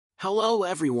Hello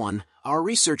everyone, our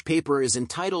research paper is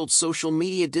entitled Social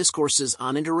Media Discourses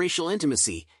on Interracial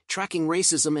Intimacy, Tracking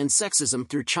Racism and Sexism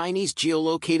Through Chinese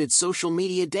Geolocated Social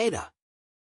Media Data.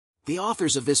 The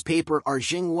authors of this paper are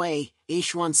Zheng Wei,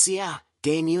 Yixuan Xia,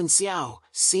 Danyun Xiao,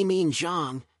 Simin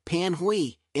Zhang, Pan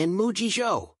Hui, and Muzhi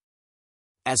ZHOU.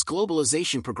 As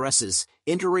globalization progresses,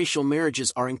 interracial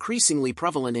marriages are increasingly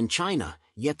prevalent in China,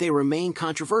 yet they remain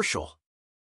controversial.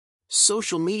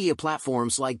 Social media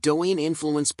platforms like Douyin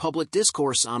influence public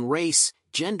discourse on race,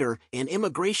 gender, and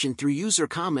immigration through user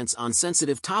comments on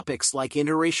sensitive topics like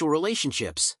interracial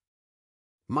relationships.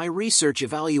 My research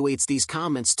evaluates these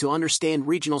comments to understand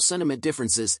regional sentiment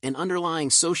differences and underlying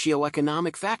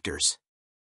socioeconomic factors.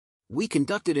 We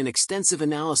conducted an extensive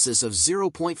analysis of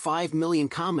 0.5 million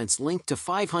comments linked to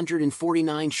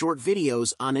 549 short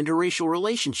videos on interracial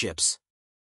relationships.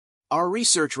 Our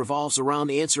research revolves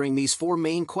around answering these four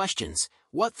main questions.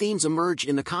 What themes emerge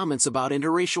in the comments about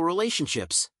interracial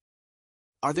relationships?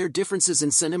 Are there differences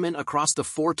in sentiment across the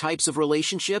four types of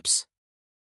relationships?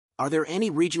 Are there any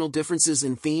regional differences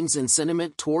in themes and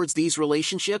sentiment towards these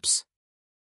relationships?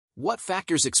 What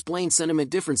factors explain sentiment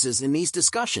differences in these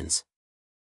discussions?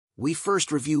 We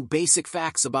first review basic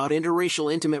facts about interracial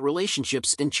intimate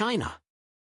relationships in China.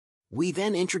 We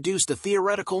then introduced a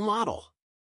theoretical model.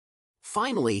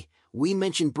 Finally, we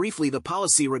mentioned briefly the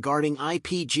policy regarding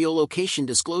IP geolocation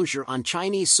disclosure on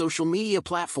Chinese social media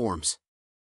platforms.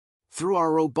 Through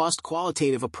our robust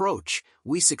qualitative approach,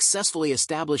 we successfully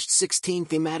established 16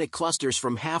 thematic clusters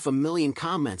from 500,000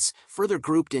 comments, further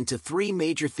grouped into three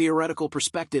major theoretical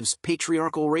perspectives: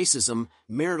 patriarchal racism,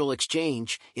 marital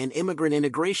exchange, and immigrant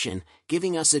integration,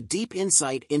 giving us a deep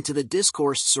insight into the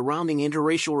discourse surrounding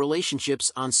interracial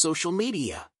relationships on social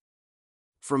media.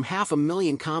 From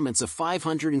 500,000 comments of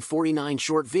 549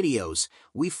 short videos,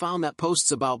 we found that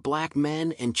posts about black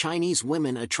men and Chinese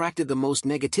women attracted the most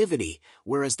negativity,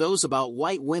 whereas those about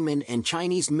white women and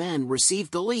Chinese men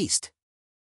received the least.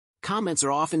 Comments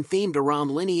are often themed around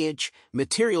lineage,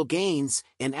 material gains,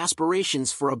 and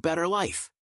aspirations for a better life.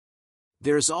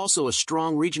 There is also a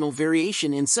strong regional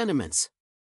variation in sentiments.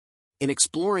 In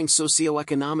exploring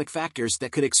socioeconomic factors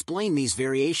that could explain these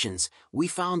variations, we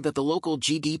found that the local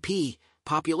GDP,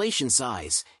 population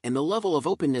size, and the level of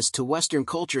openness to Western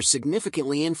culture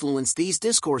significantly influence these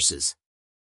discourses.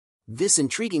 This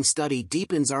intriguing study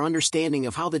deepens our understanding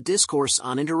of how the discourse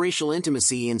on interracial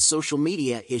intimacy in social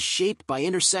media is shaped by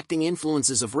intersecting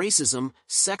influences of racism,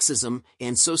 sexism,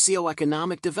 and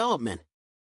socioeconomic development.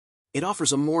 It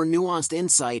offers a more nuanced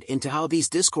insight into how these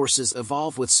discourses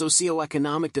evolve with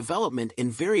socioeconomic development in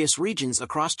various regions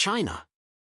across China.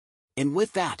 And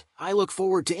with that, I look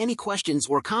forward to any questions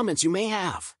or comments you may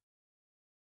have.